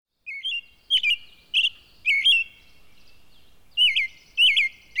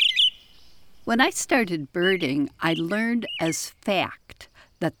When I started birding, I learned as fact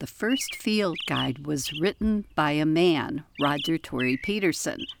that the first field guide was written by a man, Roger Torrey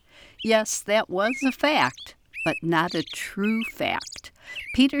Peterson. Yes, that was a fact, but not a true fact.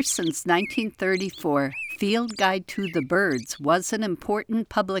 Peterson's 1934 Field Guide to the Birds was an important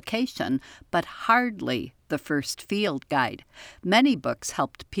publication, but hardly the first field guide. Many books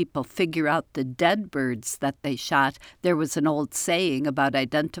helped people figure out the dead birds that they shot. There was an old saying about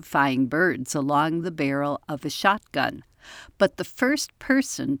identifying birds along the barrel of a shotgun. But the first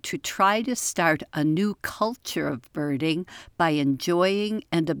person to try to start a new culture of birding by enjoying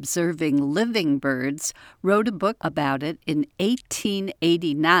and observing living birds wrote a book about it in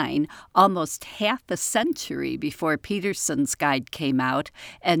 1889, almost half a century before Peterson's guide came out,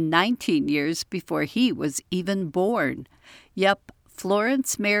 and 19 years before he was even born. Yep,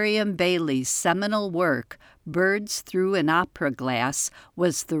 Florence Merriam Bailey's seminal work, Birds Through an Opera Glass,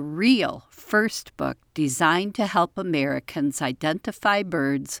 was the real first book designed to help Americans identify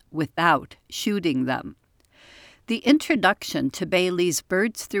birds without shooting them. The introduction to Bailey's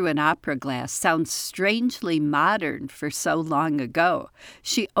Birds Through an Opera Glass sounds strangely modern for so long ago.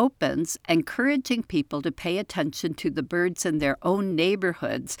 She opens encouraging people to pay attention to the birds in their own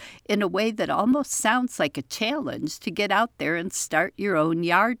neighborhoods in a way that almost sounds like a challenge to get out there and start your own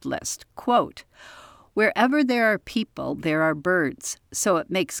yard list. Quote, "Wherever there are people, there are birds, so it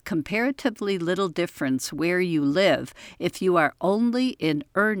makes comparatively little difference where you live if you are only in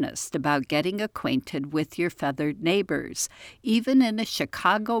earnest about getting acquainted with your feathered neighbors. Even in a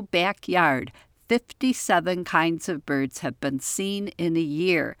Chicago backyard, 57 kinds of birds have been seen in a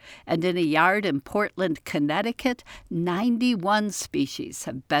year, and in a yard in Portland, Connecticut, 91 species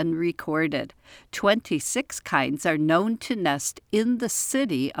have been recorded. 26 kinds are known to nest in the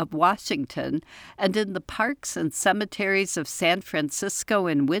city of Washington, and in the parks and cemeteries of San Francisco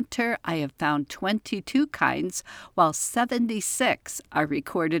in winter, I have found 22 kinds, while 76 are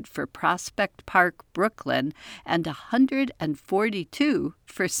recorded for Prospect Park, Brooklyn, and 142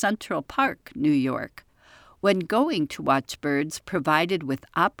 for Central Park, New York. When going to watch birds, provided with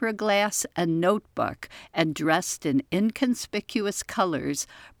opera glass and notebook and dressed in inconspicuous colors,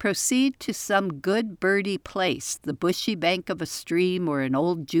 proceed to some good birdie place, the bushy bank of a stream or an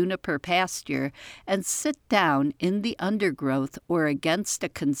old juniper pasture, and sit down in the undergrowth or against a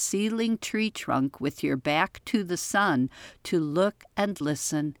concealing tree trunk with your back to the sun to look and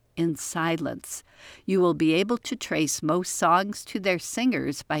listen in silence. You will be able to trace most songs to their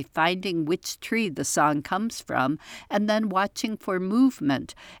singers by finding which tree the song comes from and then watching for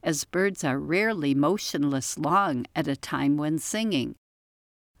movement, as birds are rarely motionless long at a time when singing.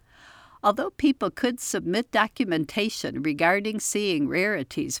 Although people could submit documentation regarding seeing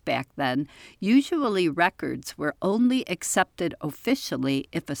rarities back then, usually records were only accepted officially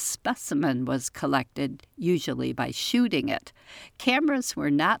if a specimen was collected, usually by shooting it. Cameras were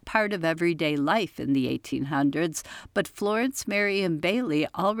not part of everyday life in the 1800s, but Florence Merriam Bailey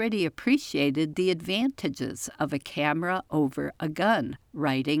already appreciated the advantages of a camera over a gun,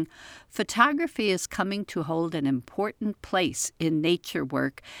 writing, "Photography is coming to hold an important place in nature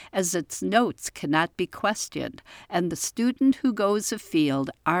work as its notes cannot be questioned, and the student who goes afield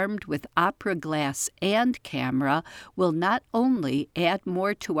armed with opera glass and camera will not only add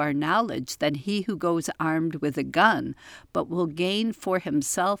more to our knowledge than he who goes armed with a gun, but will gain for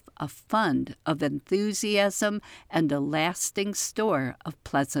himself a fund of enthusiasm and a lasting store of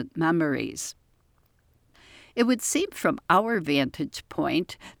pleasant memories." It would seem from our vantage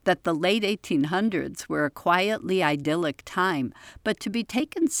point that the late 1800s were a quietly idyllic time, but to be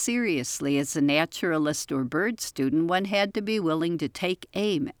taken seriously as a naturalist or bird student, one had to be willing to take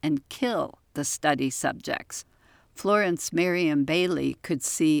aim and kill the study subjects. Florence Merriam Bailey could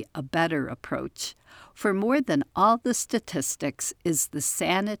see a better approach. For more than all the statistics is the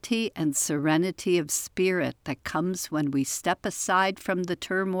sanity and serenity of spirit that comes when we step aside from the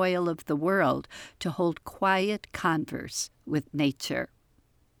turmoil of the world to hold quiet converse with nature.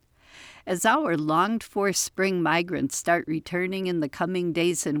 As our longed-for spring migrants start returning in the coming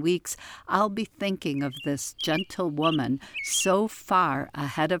days and weeks, I'll be thinking of this gentle woman so far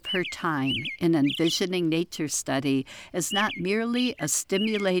ahead of her time in envisioning nature study as not merely a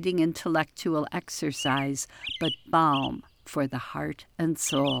stimulating intellectual exercise, but balm for the heart and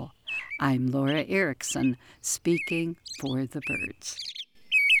soul. I'm Laura Erickson, speaking for the birds.